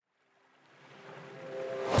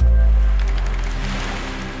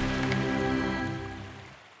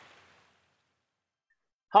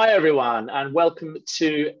Hi, everyone, and welcome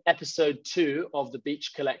to episode 2 of the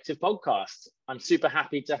Beach Collective podcast. I'm super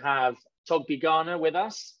happy to have Togbe Ghana with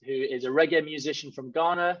us, who is a reggae musician from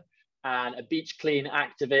Ghana and a beach clean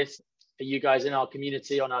activist. For you guys in our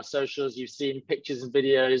community, on our socials, you've seen pictures and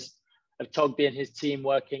videos of Togbe and his team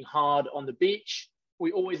working hard on the beach.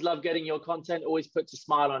 We always love getting your content, always puts a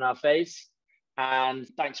smile on our face. And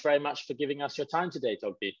thanks very much for giving us your time today,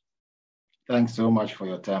 Togbe. Thanks so much for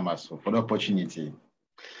your time, also, for the opportunity.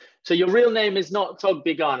 So your real name is not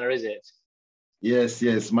Togbe Ghana, is it?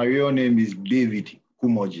 Yes. My real name is David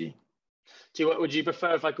Kumoji. Would you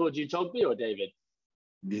prefer if I called you Togbe or David?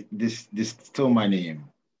 This still my name.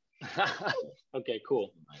 Okay,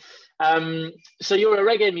 cool. So you're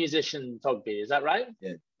a reggae musician, Togbe, is that right?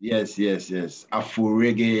 Yes. Afro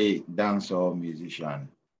reggae dancer musician.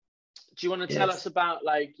 Do you want to tell us about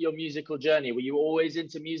like your musical journey? Were you always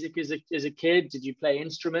into music as a kid? Did you play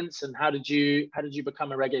instruments, and how did you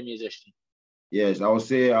become a reggae musician? Yes, I would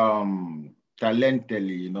say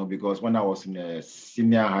talentedly, because when I was in a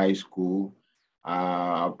senior high school,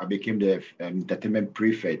 I became the entertainment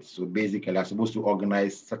prefect. So basically, I was supposed to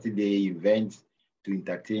organize Saturday events to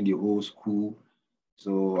entertain the whole school.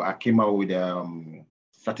 So I came out with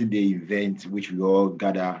Saturday event, which we all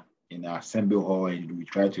gather in our assembly hall, and we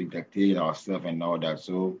try to entertain ourselves and all that.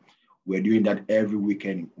 So we're doing that every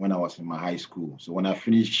weekend when I was in my high school. So when I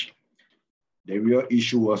finished, the real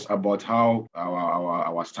issue was about how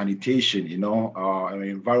our sanitation, our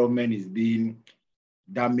environment is being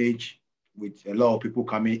damaged with a lot of people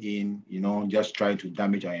coming in, just trying to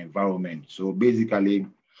damage our environment. So basically,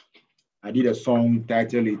 I did a song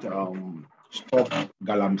titled Stop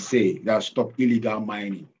Galamsey, that's Stop Illegal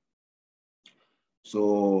Mining.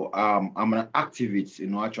 So I'm an activist,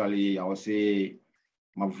 actually, I would say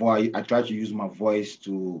I try to use my voice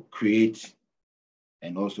to create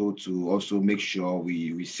and also to make sure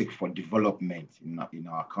we seek for development in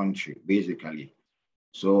our country, basically.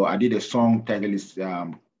 So I did a song titled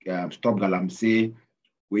Stop Galamsey,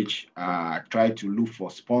 which tried to look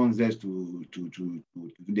for sponsors to do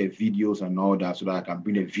the videos and all that so that I can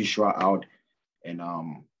bring the visual out. And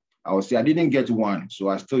I would say I didn't get one, so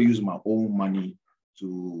I still use my own money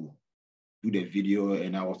to do the video,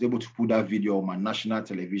 and I was able to put that video on my national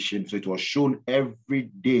television. So it was shown every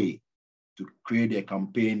day to create a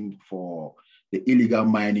campaign for the illegal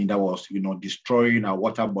mining that was, destroying our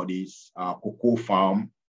water bodies, our cocoa farm,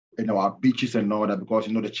 and our beaches and all that, because,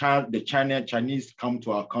 the Chinese come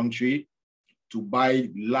to our country to buy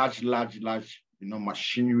large,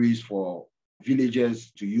 machineries for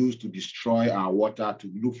villagers to use to destroy our water,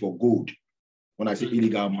 to look for gold. When I say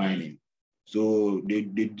illegal mining. So they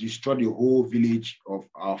destroyed the whole village of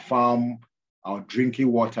our farm, our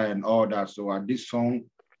drinking water and all that. So I did song,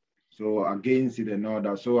 so against it and all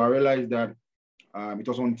that. So I realized that it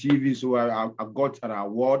was on TV. So I got an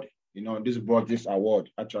award. This brought this award,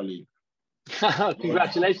 actually.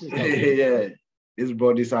 Congratulations. Yeah, this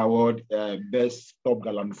brought this award, Best Stop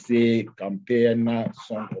Galamsey Campaign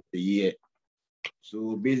Song of the Year.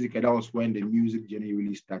 So basically, that was when the music journey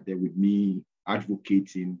really started, with me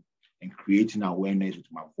advocating and creating awareness with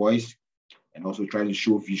my voice, and also trying to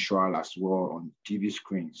show visual as well on TV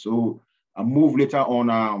screen. So I moved later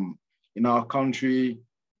on. In our country,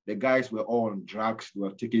 the guys were all on drugs. They were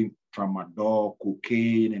taking tramadol,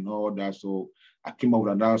 cocaine, and all that. So I came up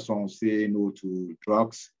with another song saying no to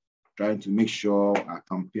drugs, trying to make sure I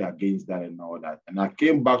campaign against that and all that. And I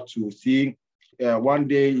came back to see one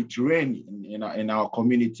day it rained in our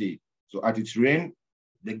community. So as it rained,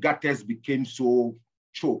 the gutters became so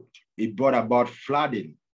choked. It brought about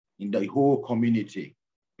flooding in the whole community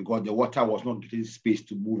because the water was not getting space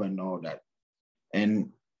to move and all that. And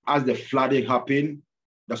as the flooding happened,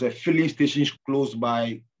 there's a filling station close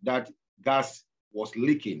by that gas was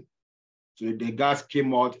leaking. So the gas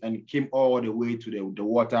came out and came all the way to the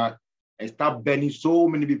water and started burning so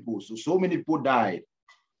many people. So many people died.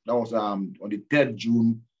 That was on the 3rd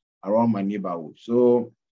June around my neighborhood.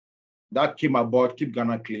 So that came about Keep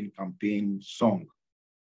Ghana Clean campaign song.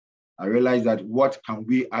 I realized that what can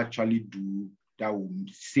we actually do that will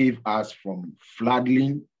save us from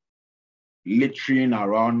flooding, littering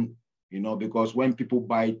around, because when people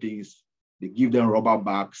buy things, they give them rubber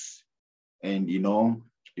bags and, they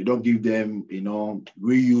don't give them,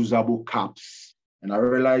 reusable caps. And I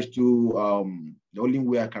realized too, the only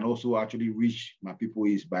way I can also actually reach my people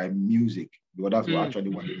is by music, because that's what actually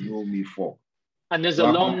what they know me for. And there's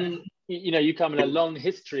you come in a long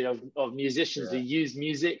history of musicians who use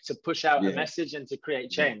music to push out a message and to create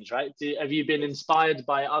change, right? Have you been inspired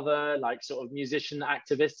by other sort of musician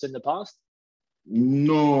activists in the past?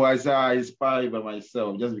 No, I say I inspired by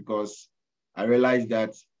myself, just because I realized that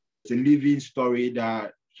it's a living story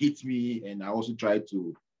that hit me, and I also try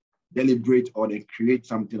to deliberate on and create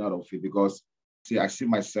something out of it because I see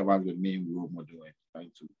myself as the main role model and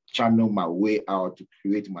trying to channel my way out to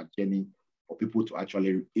create my journey for people to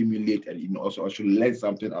actually emulate and also actually learn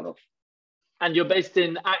something out of. And you're based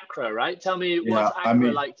in Accra, right? Tell me, what's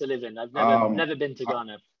Accra like to live in? I've never been to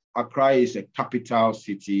Ghana. Accra is a capital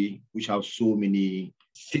city which has so many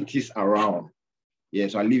cities around. Yeah,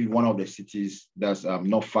 so I live in one of the cities that's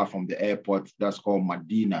not far from the airport. That's called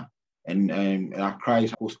Medina. And Accra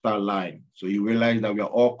is a coastal line. So you realize that we are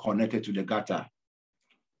all connected to the gutter.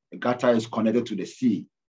 The gutter is connected to the sea.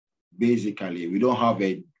 Basically, we don't have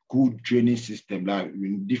a good draining system. Like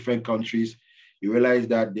in different countries, you realize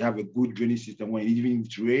that they have a good draining system. When it even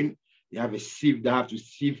rains, they have a sieve that have to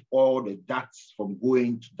sieve all the dust from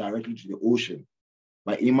going directly to the ocean.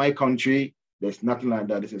 But in my country, there's nothing like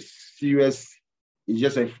that. It's a serious, it's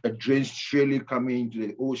just a drain straight coming into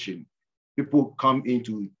the ocean. People come in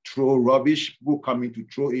to throw rubbish. People come in to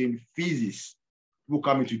throw in feces. People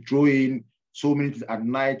come in to throw in so many things at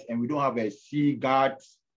night, and we don't have a sea guard.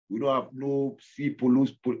 We don't have no sea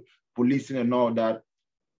policing and all that.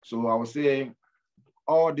 So I was saying,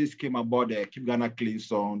 all this came about the Keep Ghana Clean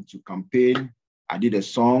song to campaign. I did a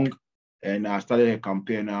song, and I started a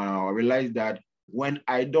campaign. I realized that when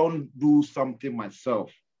I don't do something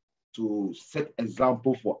myself to set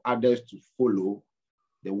example for others to follow,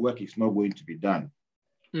 the work is not going to be done.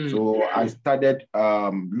 So I started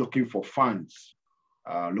looking for funds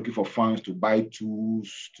to buy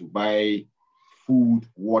tools, to buy food,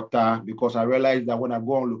 water, because I realized that when I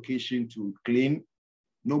go on location to clean,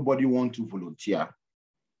 nobody wants to volunteer.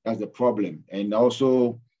 That's the problem. And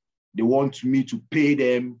also, they want me to pay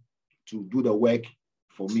them to do the work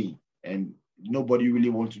for me. And nobody really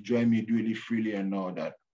wants to join me doing it freely and all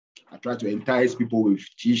that. I try to entice people with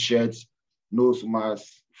T-shirts, nose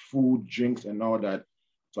masks, food, drinks, and all that.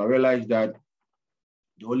 So I realized that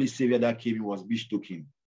the only savior that came in was beach token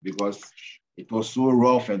because it was so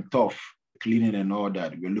rough and tough, cleaning and all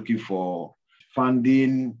that. We were looking for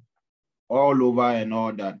funding all over and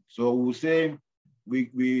all that. So we'll say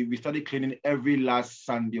we started cleaning every last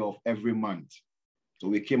Sunday of every month. So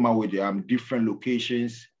we came out with different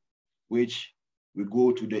locations, which we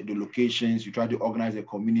go to the locations, we try to organize a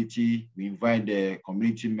community, we invite the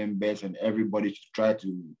community members and everybody to try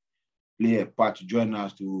to play a part to join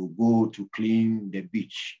us to go to clean the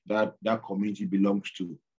beach that community belongs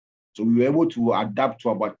to. So we were able to adapt to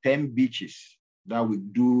about 10 beaches that we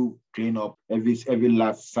do clean up every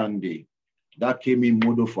last Sunday. That came in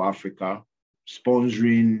Model for Africa,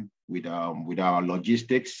 sponsoring with our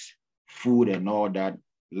logistics, food and all that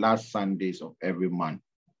last Sundays of every month.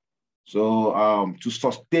 So to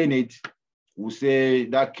sustain it, we'll say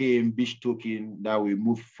that came beach token that we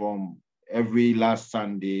moved from every last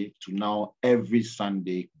Sunday to now every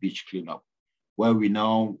Sunday beach cleanup, where we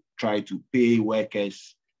now try to pay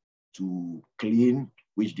workers to clean,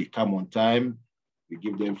 which they come on time. We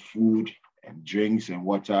give them food and drinks and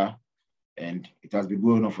water. And it has been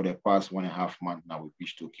going on for the past 1.5 months now with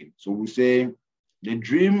beach token. So we say the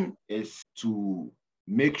dream is to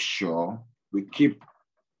make sure we keep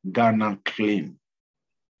Ghana clean,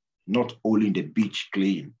 not only the beach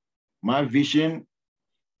clean. My vision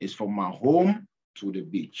is from my home to the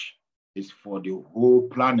beach. It's for the whole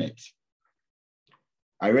planet.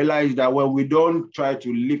 I realize that when we don't try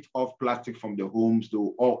to lift off plastic from the homes, they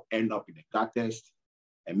will all end up in the gutters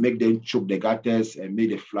and make them choke the gutters and make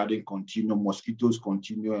the flooding continue, mosquitoes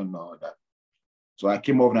continue and all that. So I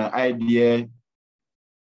came up with an idea,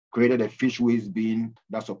 created a fish waste bin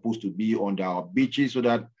that's supposed to be on our beaches so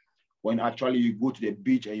that when actually you go to the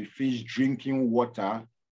beach and you fish drinking water,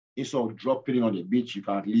 instead of dropping it on the beach, you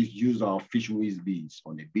can at least use our fish waste bins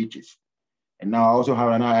on the beaches. And now I also have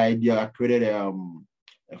another idea. I created a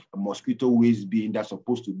mosquito waste bin that's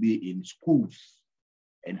supposed to be in schools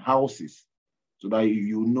and houses so that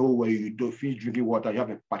you know where you do fish drinking water, you have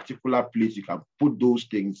a particular place you can put those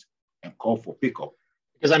things and call for pickup.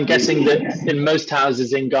 Because I'm guessing that in most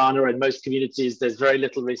houses in Ghana and most communities, there's very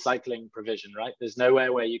little recycling provision, right? There's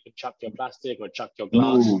nowhere where you can chuck your plastic or chuck your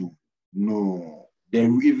glass. No. The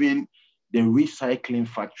recycling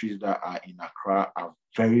factories that are in Accra are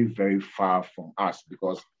very, very far from us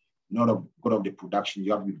because because of the production,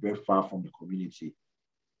 you have to be very far from the community.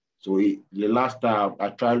 So the last time I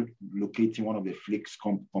tried locating one of the flakes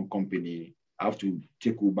company, I have to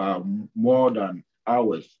take about more than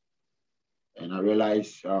hours. And I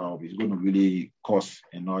realized it's going to really cost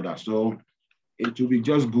and all that. So it will be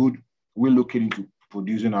just good. We're looking into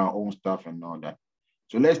producing our own stuff and all that.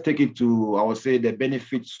 So let's take it to, I would say, the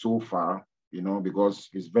benefits so far. because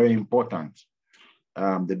it's very important.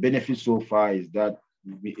 The benefit so far is that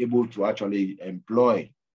we've been able to actually employ,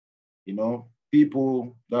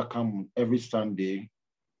 people that come every Sunday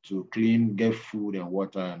to clean, get food and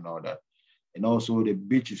water and all that. And also the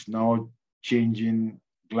beach is now changing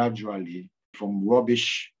gradually from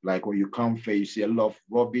rubbish, like when you come fair, you see a lot of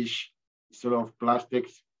rubbish, a lot of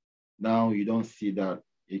plastics. Now you don't see that.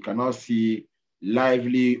 You cannot see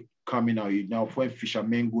lively coming out. Now when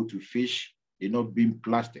fishermen go to fish, they not bring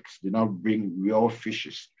plastics, they not bring real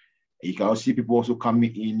fishes. And you can also see people also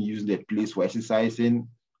coming in, using the place for exercising,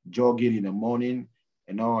 jogging in the morning,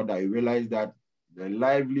 and all that. You realize that the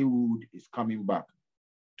livelihood is coming back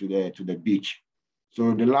to the beach.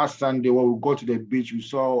 So the last Sunday when we go to the beach, we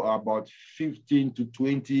saw about 15 to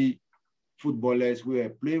 20 footballers who were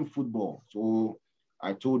playing football. So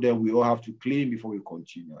I told them we all have to clean before we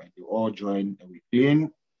continue. And they all joined and we cleaned,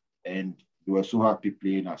 and they were so happy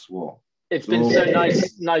playing as well. It's been so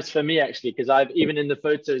nice for me, actually, because I've, even in the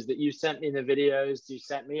photos that you sent me, in the videos you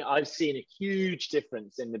sent me, I've seen a huge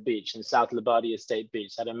difference in the beach, in South Labadi Estate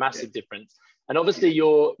Beach, had a massive difference. And obviously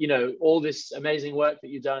you're, all this amazing work that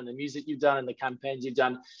you've done, the music you've done and the campaigns you've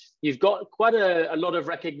done, you've got quite a lot of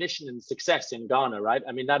recognition and success in Ghana, right?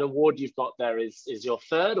 I mean, that award you've got there is your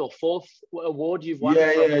third or fourth award you've won?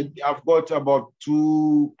 Yeah, I've got about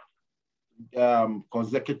 2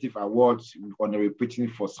 consecutive awards on the repeating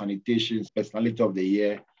for sanitation personality of the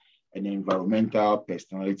year and environmental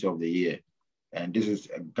personality of the year. And this is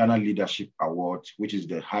a Ghana Leadership Award, which is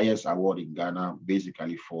the highest award in Ghana,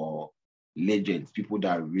 basically for legends, people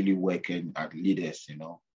that are really working as leaders,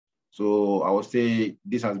 So I would say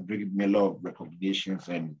this has brought me a lot of recognitions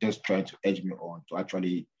and just trying to edge me on to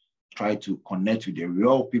actually try to connect with the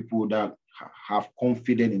real people that have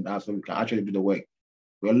confidence in us so we can actually do the work.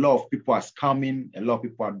 Where a lot of people are scamming, a lot of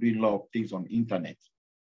people are doing a lot of things on the internet.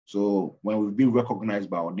 So when we've been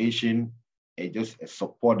recognized by our nation, it's just a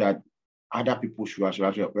support that other people should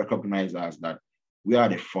actually recognize us, that we are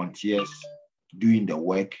the frontiers doing the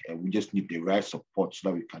work, and we just need the right support so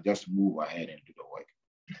that we can just move ahead and do the work.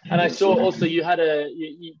 And I saw also you had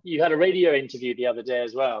a radio interview the other day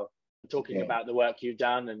as well, talking about the work you've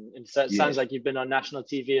done, and so it sounds like you've been on national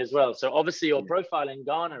TV as well. So obviously your profile in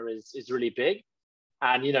Ghana is really big.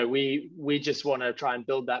 And we just want to try and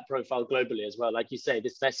build that profile globally as well. Like you say,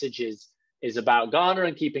 this message is about Ghana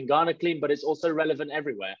and keeping Ghana clean, but it's also relevant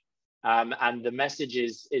everywhere. And the message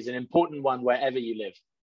is an important one wherever you live.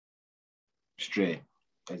 Straight,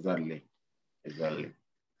 exactly.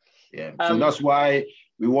 Yeah. So that's why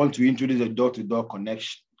we want to introduce a door-to-door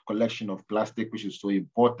collection of plastic, which is so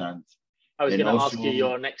important. I was going to ask you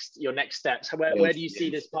your next steps. Where do you see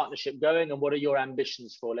this partnership going, and what are your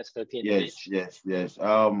ambitions for Let's Go Clean the Beach? Yes.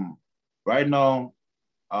 Right now,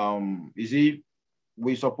 you see,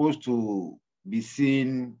 we're supposed to be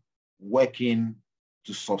seen working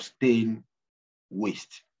to sustain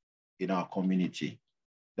waste in our community.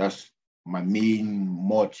 That's my main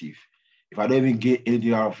motive. If I don't even get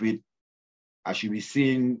anything out of it, I should be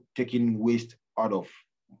seen taking waste out of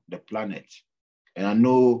the planet. And I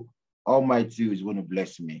know Almighty is going to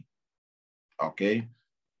bless me. Okay?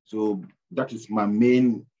 So that is my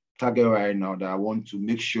main target right now, that I want to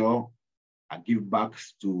make sure I give back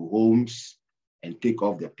to homes and take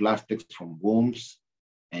off the plastics from homes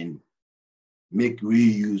and make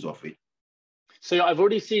reuse of it. So I've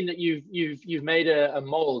already seen that you've made a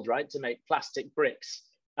mold, right, to make plastic bricks.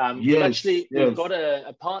 We've got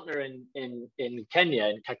a partner in Kenya,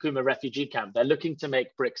 in Kakuma refugee camp. They're looking to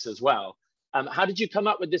make bricks as well. How did you come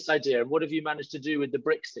up with this idea, and what have you managed to do with the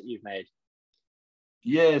bricks that you've made?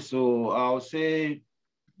 Yeah, so I'll say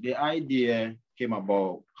the idea came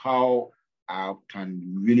about how I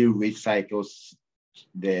can really recycle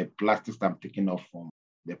the plastics I'm taking off from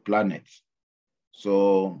the planet.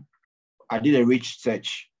 So I did a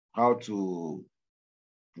research how to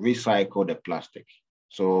recycle the plastic.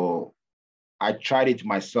 So I tried it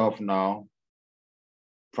myself now,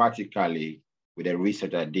 practically, with the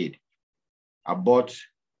research I did.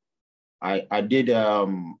 I did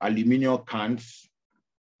aluminum cans,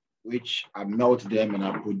 which I melt them and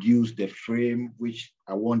I produce the frame, which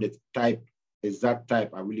I want the exact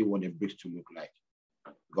type I really want the bricks to look like.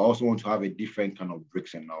 I also want to have a different kind of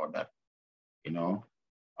bricks and all that,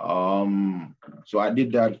 So I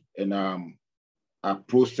did that, and I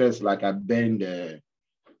processed, like I bend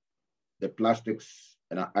the plastics,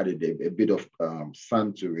 and I added a bit of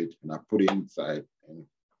sand to it, and I put it inside, and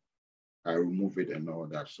I remove it and all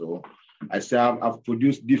that. So I say I've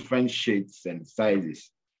produced different shades and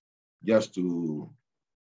sizes just to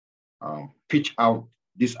pitch out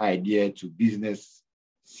this idea to business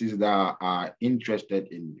sisters that are interested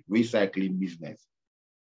in recycling business,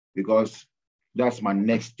 because that's my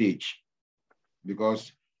next stage.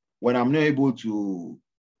 Because when I'm not able to,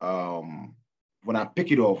 when I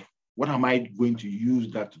pick it off, what am I going to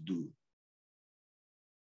use that to do?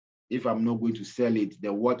 If I'm not going to sell it,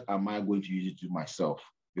 then what am I going to use it to myself?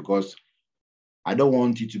 Because I don't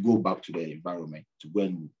want it to go back to the environment, to go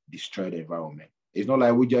and destroy the environment. It's not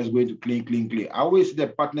like we're just going to clean, clean, clean. I always see the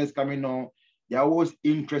partners coming on, they're always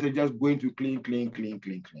interested just going to clean, clean, clean,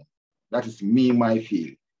 clean, clean. That is me, my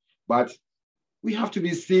field. But we have to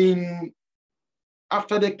be seeing,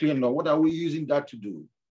 after the cleanup, what are we using that to do?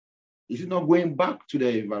 Is it not going back to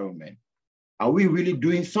the environment? Are we really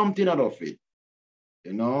doing something out of it?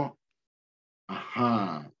 You know?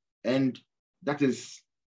 And that is,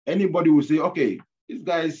 anybody will say, okay, these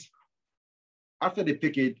guys, after they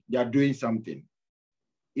pick it, they are doing something.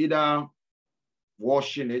 Either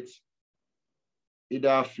washing it,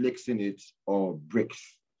 either flexing it, or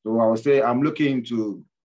bricks. So I would say I'm looking to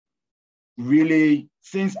really,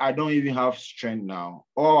 since I don't even have strength now,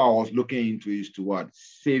 all I was looking into is to what?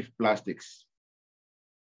 Save plastics.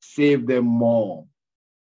 Save them more.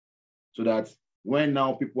 So that when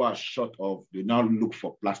now people are short of, they now look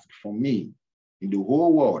for plastic from me in the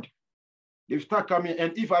whole world. They start coming,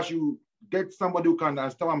 and if I should get somebody who can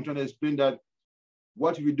understand what I'm trying to explain, that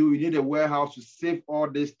what we do, we need a warehouse to save all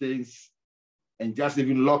these things and just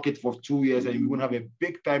even lock it for 2 years, and we won't have a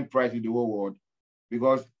big time price in the whole world,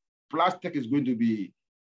 because plastic is going to be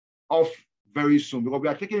off very soon, because we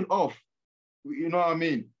are taking it off. You know what I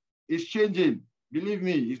mean? It's changing. Believe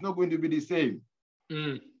me, it's not going to be the same.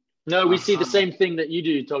 No, we see the same thing that you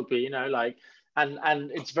do, Togbe, you know, like,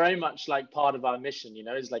 and it's very much like part of our mission, you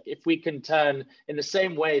know, is like, if we can turn, in the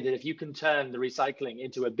same way that if you can turn the recycling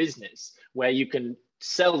into a business where you can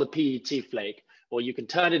sell the PET flake, or you can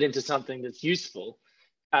turn it into something that's useful,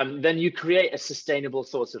 then you create a sustainable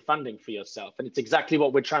source of funding for yourself. And it's exactly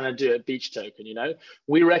what we're trying to do at Beach Token. You know,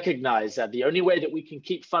 we recognize that the only way that we can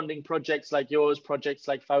keep funding projects like yours, projects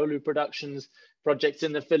like Faulu Productions, projects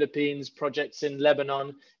in the Philippines, projects in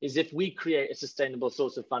Lebanon, is if we create a sustainable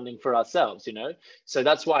source of funding for ourselves, you know? So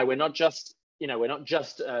that's why we're not just, you know, we're not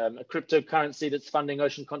just a cryptocurrency that's funding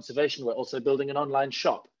ocean conservation. We're also building an online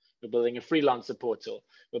shop. We're building a freelancer portal.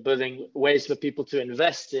 We're building ways for people to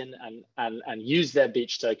invest in and use their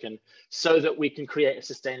Beach Token so that we can create a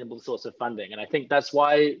sustainable source of funding. And I think that's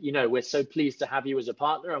why, you know, we're so pleased to have you as a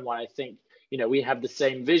partner, and why I think, you know, we have the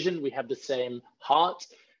same vision, we have the same heart,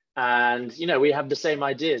 and, you know, we have the same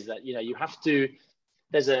ideas that, you know, you have to,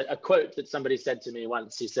 there's a quote that somebody said to me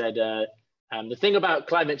once. He said, the thing about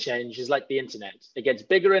climate change is like the internet. It gets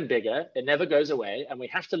bigger and bigger, it never goes away, and we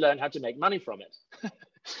have to learn how to make money from it.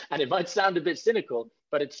 And it might sound a bit cynical,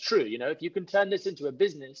 but it's true. You know, if you can turn this into a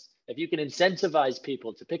business, if you can incentivize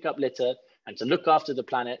people to pick up litter and to look after the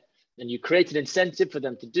planet, and you create an incentive for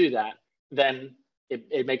them to do that, then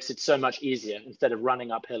it makes it so much easier instead of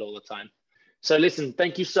running uphill all the time. So listen,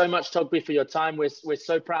 thank you so much, Togbe, for your time. We're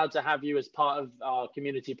so proud to have you as part of our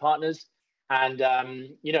community partners. And,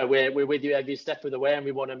 you know, we're with you every step of the way, and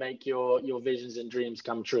we want to make your visions and dreams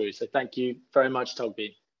come true. So thank you very much,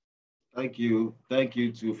 Togbe. Thank you. Thank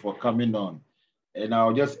you too for coming on. And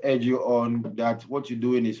I'll just urge you on that what you're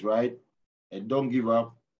doing is right. And don't give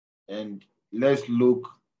up. And let's look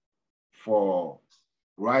for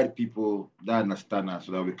right people that understand us,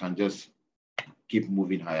 so that we can just keep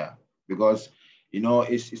moving higher. Because, you know,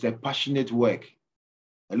 it's a passionate work.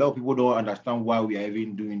 A lot of people don't understand why we are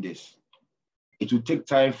even doing this. It will take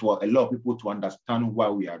time for a lot of people to understand why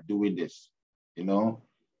we are doing this, you know,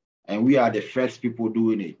 and we are the first people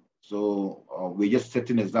doing it. So we're just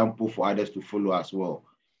setting an example for others to follow as well.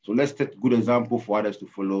 So let's set good example for others to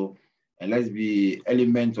follow, and let's be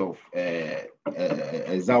element of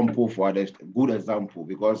example for others, good example,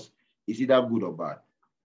 because it's either good or bad.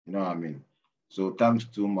 You know what I mean? So thanks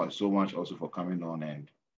so much also for coming on, and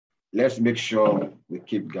let's make sure we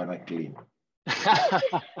keep Ghana clean.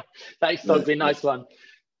 Thanks, Togbe. Nice one.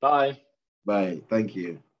 Bye. Bye. Thank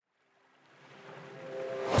you.